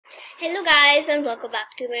Hello guys and welcome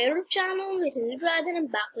back to my YouTube channel, which is Aradhya, and I'm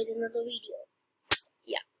back with another video.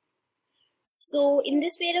 Yeah. So in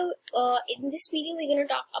this video we're gonna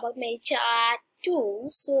talk about MediChat 2.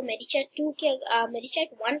 So MediChat 2 के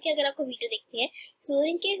MediChat 1 के अगर आपको video देखनी है, so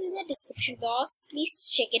link is in the description box. Please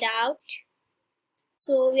check it out.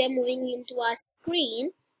 So we are moving into our screen.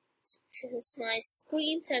 So this is my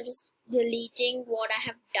screen. So I'm just deleting what I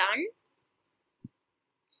have done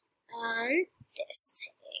and this thing.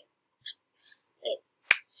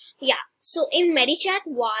 Yeah, so in MediChat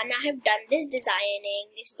 1, I have done this designing,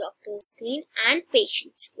 this doctor screen and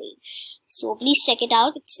patient screen. So please check it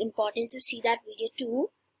out. It's important to see that video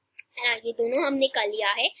too. And ये दोनों हमने कर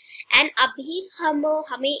लिया है. And अभी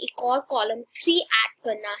हमें एक और column 3 add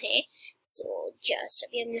करना है. So just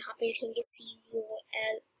अभी हम यहाँ पे लिखेंगे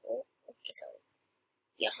COLO. Okay, sorry.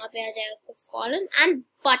 यहाँ पे आ जाएगा column and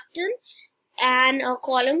button and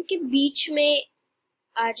column के बीच में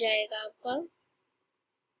आ जाएगा आपका.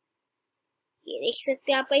 ये देख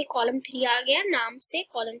सकते हैं आपका ये कॉलम 3 आ गया नाम से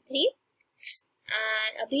कॉलम 3.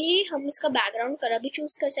 एंड अभी हम इसका बैकग्राउंड कलर भी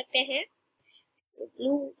चूज कर सकते हैं. सो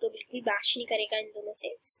ब्लू तो बिल्कुल मैच नहीं करेगा इन दोनों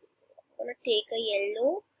से. So, I'm gonna take a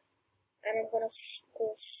yellow and I'm gonna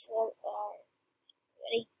go for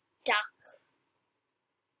very dark.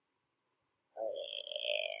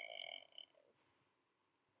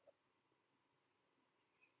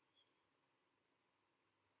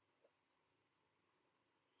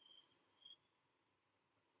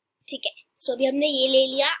 ठीक है. सो अभी हमने ये ले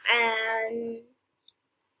लिया and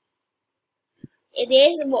there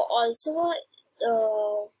is also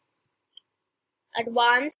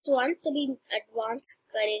advanced one. तो भी एडवांस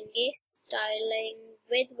करेंगे. Styling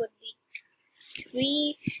width would be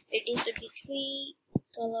 3, radius would be 3,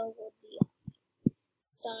 color would be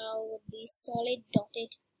style would be solid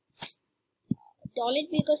dotted. Dotted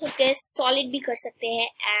भी कर सकते हैं, सॉलिड भी कर सकते हैं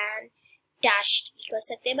एंड डैश्ड भी कर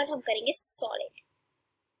सकते हैं, बट हम करेंगे सॉलिड.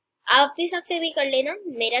 आप अपने हिसाब से भी कर लेना.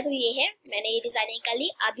 मेरा तो ये है, मैंने ये डिजाइनिंग कर ली.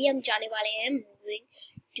 अभी हम जाने वाले हैं मूविंग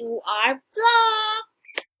टू आवर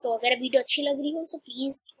ब्लॉग्स. सो अगर वीडियो अच्छी लग रही हो तो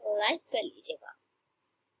प्लीज लाइक कर लीजिएगा.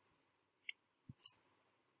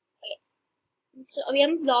 तो अभी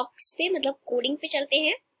हम ब्लॉग्स पे मतलब कोडिंग पे चलते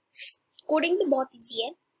हैं. कोडिंग तो बहुत इजी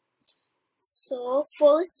है. सो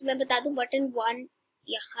फर्स्ट मैं बता दूं, बटन 1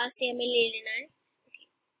 यहाँ से हमें ले लेना है.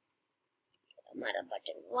 हमारा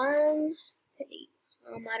बटन 1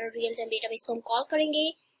 हमारा रियल टाइम डेटाबेस को हम कॉल करेंगे.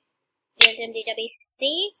 रियल टाइम डेटाबेस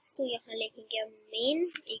से तो यहाँ लिखेंगे हम मेन,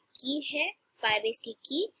 एक की है फायरबेस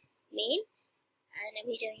की मेन. एंड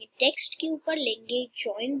अभी जाएंगे टेक्स्ट के ऊपर, लेंगे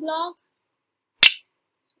जॉइन ब्लॉक.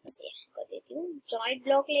 बस यहाँ कर देती हूँ, जॉइन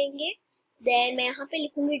ब्लॉक लेंगे. देन मैं यहाँ पे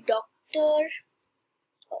लिखूंगी डॉक्टर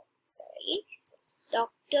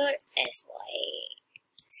SY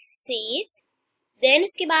सेज. देन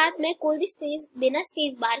उसके बाद मैं कोई भी स्पेस बिना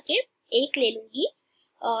स्पेस बार के एक ले लूंगी.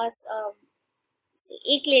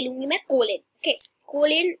 एक ले लूंगी मैं कोलन. ओके,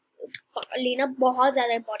 कोलन लेना बहुत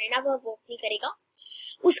ज्यादा इंपॉर्टेंट है, वो वर्क नहीं करेगा.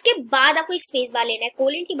 उसके बाद आपको एक स्पेस बार लेना है.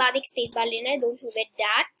 कोलन के बाद एक स्पेस बार लेना है. Don't forget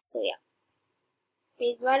that. सो या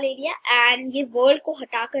स्पेस बार ले लिया. एंड ये वर्ड को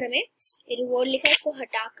हटाकर हमें, ये जो वर्ड लिखा है इसको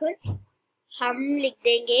हटाकर हम लिख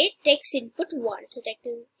देंगे टेक्स्ट इनपुट 1. सो टेक्स्ट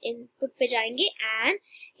इनपुट पे जाएंगे एंड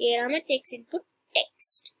ये रहा हमें टेक्स्ट इनपुट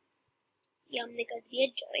टेक्स्ट. ये हमने कर दिया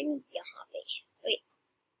जॉइन यहाँ पे.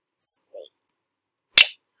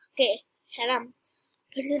 ओके है ना.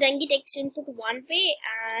 फिर से जाएंगे टेक्स्ट इनपुट 1 पे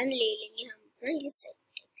एंड ले लेंगे हम ये सेट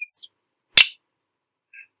टेक्स्ट.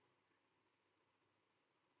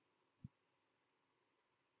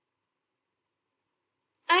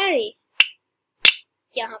 अरे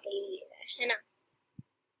यहाँ पे ले लेना है ना.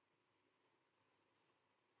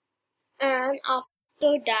 एंड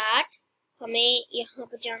आफ्टर दैट हमें यहाँ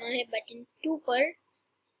पर जाना है बटन 2 पर.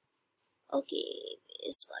 ओके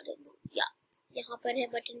इस बटन या यहाँ पर है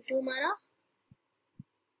बटन 2 हमारा.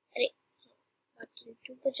 अरे बटन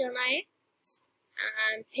 2 पर जाना है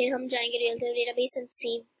एंड फिर हम जाएंगे real time database and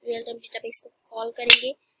save real time database को कॉल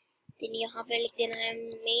करेंगे. देन यहाँ पर लिख देना है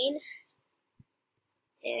मेन.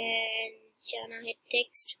 देन जाना है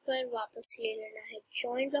टेक्स्ट पर, वापस ले लेना है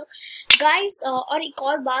जॉइन ब्लॉक. गाइस और एक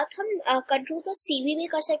और बात, हम Ctrl+C भी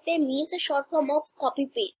कर सकते हैं. Means a short form of copy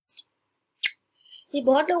paste. ये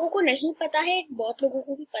बहुत लोगों को नहीं पता है, बहुत लोगों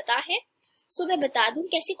को भी पता है. सो मैं बता दूं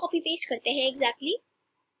कैसे कॉपी पेस्ट करते हैं एग्जैक्टली.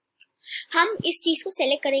 हम इस चीज को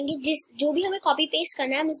सेलेक्ट करेंगे, जो भी हमें कॉपी पेस्ट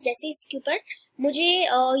करना है. जैसे इसके ऊपर मुझे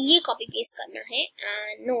ये कॉपी पेस्ट करना है.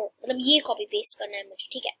 मतलब ये कॉपी पेस्ट करना है मुझे.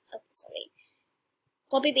 ठीक है, ओके सॉरी,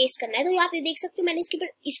 कॉपी पेस्ट करना है. तो यहाँ पे देख सकते हो मैंने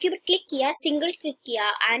इसके ऊपर क्लिक किया, सिंगल क्लिक किया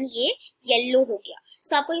एंड ये येलो हो गया.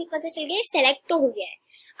 सो आपको ये पता चल गया सेलेक्ट तो हो गया है.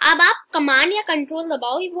 अब आप कमांड या कंट्रोल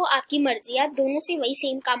दबाओ, वो आपकी मर्जी है, दोनों से वही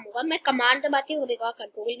सेम काम होगा। मैं कमांड दबाती हूँ, कभी कभार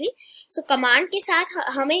कंट्रोल भी। सो कमांड के साथ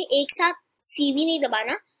हमें एक साथ सी भी नहीं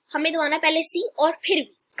दबाना, हमें दबाना पहले सी और फिर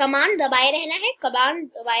भी। कमांड दबाए रहना है, कमांड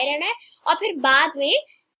दबाए रहना है और फिर बाद में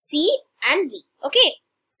सी एंड वी। ओके,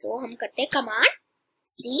 सो हम करते हैं कमांड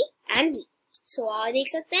सी एंड वी। सो आप देख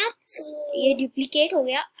सकते हैं आप, ये डुप्लीकेट हो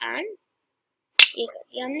गया एंड ये कर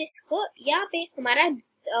दिया हमने इसको। यहाँ पे हमारा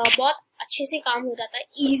बहुत अच्छे से काम हो जाता है,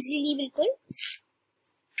 इजीली बिल्कुल।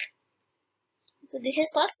 तो this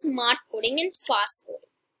is called smart coding and fast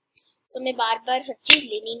coding. सो मैं बार बार हर चीज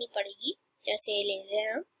लेनी नहीं पड़ेगी, जैसे ले रहे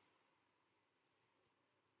हैं हम।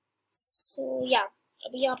 सो या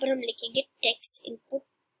अभी यहाँ पर हम लिखेंगे टेक्स्ट इनपुट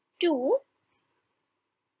 2,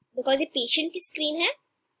 बिकॉज ये पेशेंट की स्क्रीन है।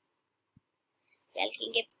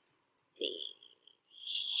 लिखेंगे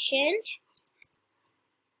patient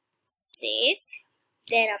says,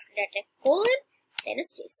 then after that a colon, then a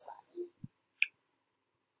space bar.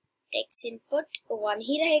 Text input 1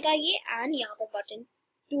 ही रहेगा ये, and यहाँ पर button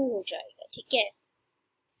 2 हो जाएगा, ठीक है।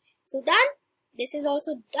 So done. This is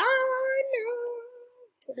also done.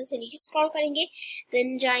 थोड़ा सा नीचे स्क्रॉल करेंगे,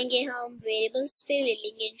 then जाएंगे हम वेरिएबल्स पे, ले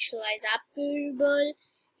लेंगे इनिशियलाइज ऐप वेरिएबल,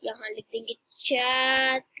 यहाँ लिख देंगे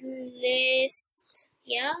चैट लिस्ट,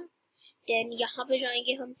 या देन यहाँ पे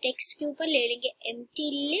जाएंगे हम टेक्स्ट के ऊपर, ले लेंगे empty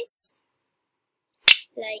list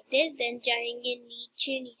like this, then जाएंगे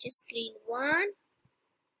नीचे screen 1,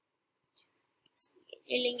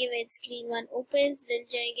 ले लेंगे when screen 1 opens, then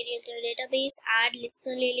जाएंगे real time database, add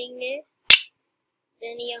listener ले लेंगे,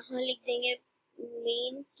 then यहाँ लिख देंगे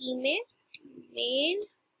main की में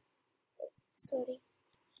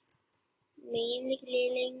main लिख ले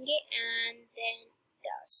लेंगे and then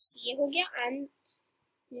 10 ये हो गया। and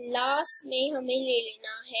लास्ट में हमें ले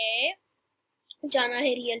लेना है, जाना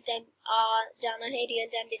है रियल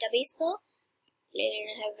टाइम डेटाबेस पर, ले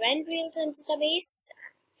लेना है when real time database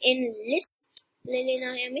in list ले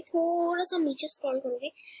लेना है हमें। थोड़ा सा नीचे स्क्रॉल करोगे,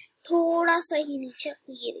 थोड़ा सा ही नीचे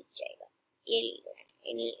आपको ये दिख जाएगा, ये ले लेना है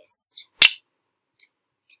इन लिस्ट,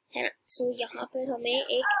 है ना। सो यहाँ पर हमें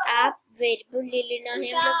एक ऐप वेरिएबल ले लेना है,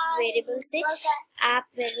 मतलब वेरिएबल से ऐप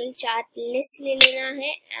वेरिएबल चैट लिस्ट ले लेना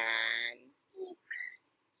है एंड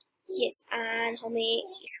यस, एंड हमें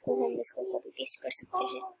इसको कॉपी पेस्ट कर सकते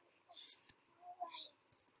हैं।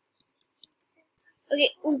 ओके,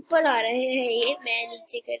 ऊपर आ रहे हैं ये, मैं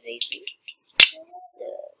नीचे कर रही थी।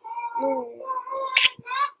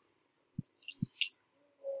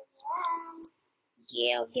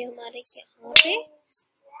 ये आ गया हमारे यहाँ पे,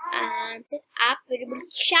 and set app variable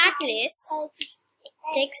chat list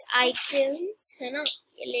text items, है ना,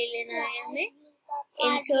 ये ले लेना है हमें।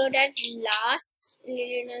 इंसर्ट एट लास्ट ले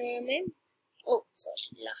लेना है हमें,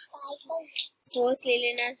 लास्ट फर्स्ट ले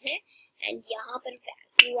लेना है एंड यहाँ पर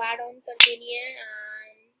वैल्यू ऐड ऑन कर देनी है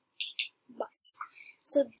एंड बस।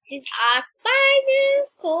 So this is our final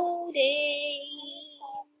coding.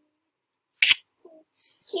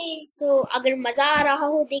 सो अगर मजा आ रहा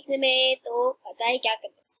हो देखने में तो पता है क्या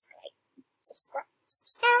करना, सब्सक्राइब।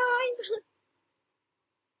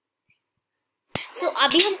 सो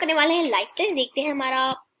अभी हम करने वाले हैं लाइव टेस्ट, देखते हैं हमारा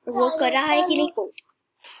वर्क कर रहा है कि नहीं code.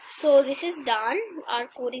 So this is done our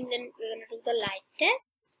coding, then we are gonna do the live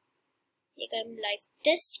test. ये हम लाइव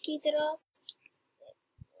टेस्ट की तरफ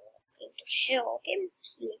स्क्रीन टू है, ओके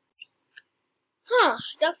लेट्स सी। हाँ,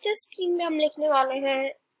 डॉक्टर स्क्रीन में हम लिखने वाले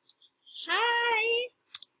हैं हाय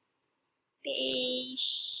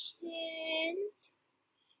पेशेंट।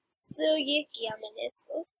 सो ये किया मैंने,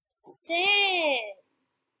 इसको सेंड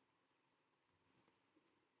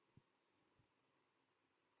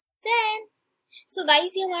सेंड। सो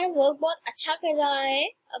गाइस, ये हमारा वर्क बहुत अच्छा कर रहा है,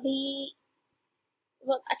 अभी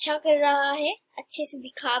वर्क अच्छा कर रहा है, अच्छे से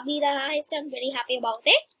दिखा भी रहा है, so I'm very happy about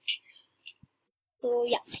it. So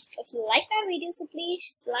yeah, if you like my video, so please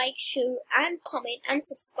like, share and comment and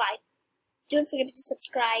subscribe. Don't forget to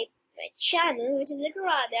subscribe my channel, which is Little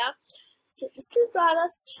Radha. So this is Little Radha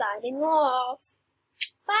signing off.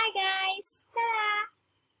 Bye guys. Ta-da.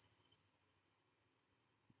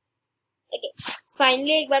 Okay,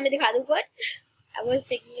 finally एक बार मैं दिखा दूँ code. I was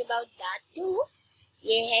thinking about that too.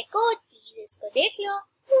 ये है code, please इसको देख लो।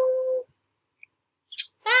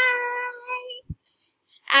 Bye.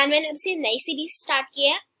 And मैंने अब से नई सीरीज स्टार्ट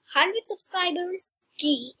किया है 100 सब्सक्राइबर्स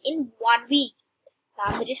की in 1 week। तो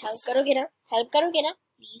आप मुझे हेल्प करोगे ना,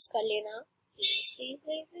 प्लीज कर लेना, please.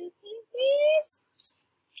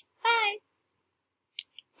 Bye.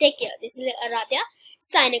 Take care. This is aradhya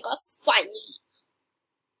signing off finally.